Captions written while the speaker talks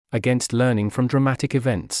Against Learning from Dramatic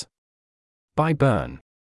Events. By Bern.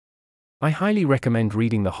 I highly recommend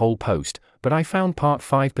reading the whole post, but I found part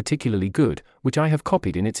 5 particularly good, which I have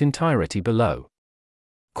copied in its entirety below.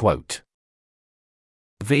 Quote.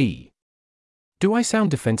 V. Do I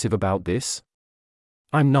sound defensive about this?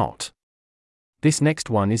 I'm not. This next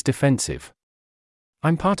one is defensive.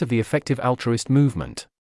 I'm part of the effective altruist movement.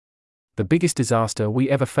 The biggest disaster we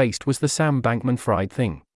ever faced was the Sam Bankman-Fried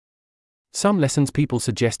thing. Some lessons people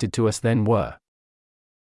suggested to us then were: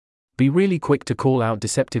 be really quick to call out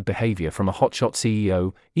deceptive behavior from a hotshot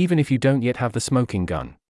CEO, even if you don't yet have the smoking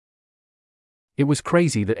gun. It was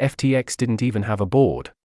crazy that FTX didn't even have a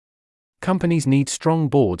board. Companies need strong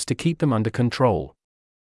boards to keep them under control.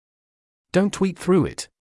 Don't tweet through it.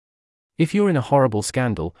 If you're in a horrible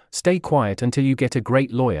scandal, stay quiet until you get a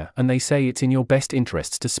great lawyer and they say it's in your best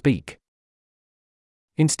interests to speak.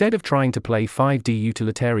 Instead of trying to play 5D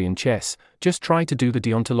utilitarian chess, just try to do the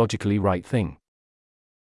deontologically right thing.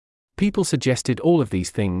 People suggested all of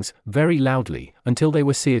these things, very loudly, until they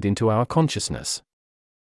were seared into our consciousness.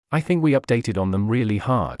 I think we updated on them really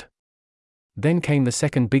hard. Then came the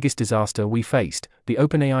second biggest disaster we faced, the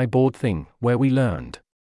OpenAI board thing, where we learned: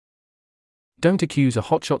 don't accuse a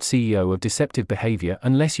hotshot CEO of deceptive behavior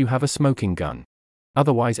unless you have a smoking gun.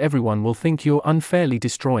 Otherwise everyone will think you're unfairly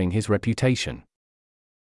destroying his reputation.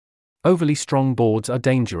 Overly strong boards are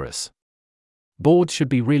dangerous. Boards should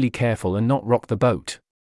be really careful and not rock the boat.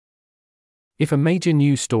 If a major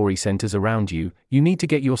news story centers around you, you need to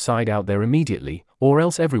get your side out there immediately, or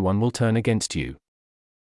else everyone will turn against you.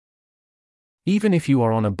 Even if you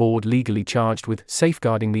are on a board legally charged with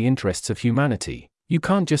safeguarding the interests of humanity, you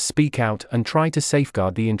can't just speak out and try to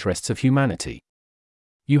safeguard the interests of humanity.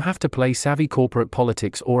 You have to play savvy corporate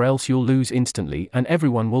politics, or else you'll lose instantly and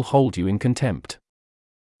everyone will hold you in contempt.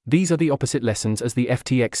 These are the opposite lessons as the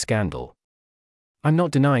FTX scandal. I'm not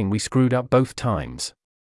denying we screwed up both times.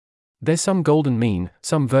 There's some golden mean,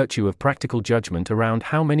 some virtue of practical judgment around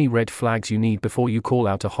how many red flags you need before you call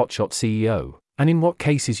out a hotshot CEO, and in what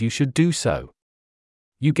cases you should do so.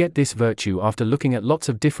 You get this virtue after looking at lots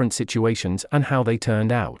of different situations and how they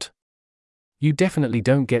turned out. You definitely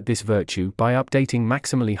don't get this virtue by updating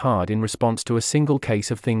maximally hard in response to a single case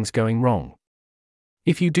of things going wrong.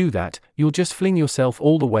 If you do that, you'll just fling yourself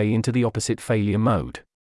all the way into the opposite failure mode.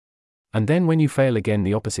 And then when you fail again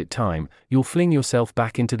the opposite time, you'll fling yourself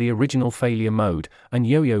back into the original failure mode, and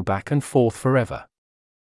yo-yo back and forth forever.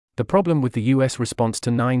 The problem with the US response to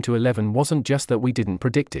 9/11 wasn't just that we didn't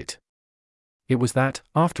predict it. It was that,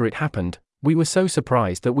 after it happened, we were so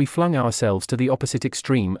surprised that we flung ourselves to the opposite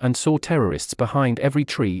extreme and saw terrorists behind every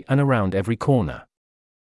tree and around every corner.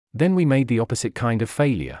 Then we made the opposite kind of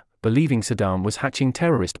failure, believing Saddam was hatching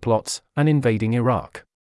terrorist plots and invading Iraq.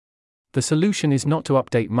 The solution is not to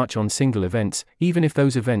update much on single events, even if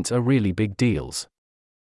those events are really big deals.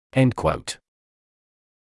 End quote.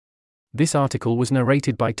 This article was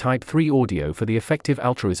narrated by Type 3 Audio for the Effective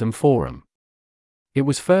Altruism Forum. It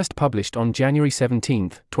was first published on January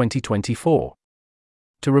 17, 2024.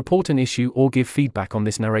 To report an issue or give feedback on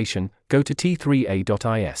this narration, go to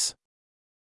t3a.is.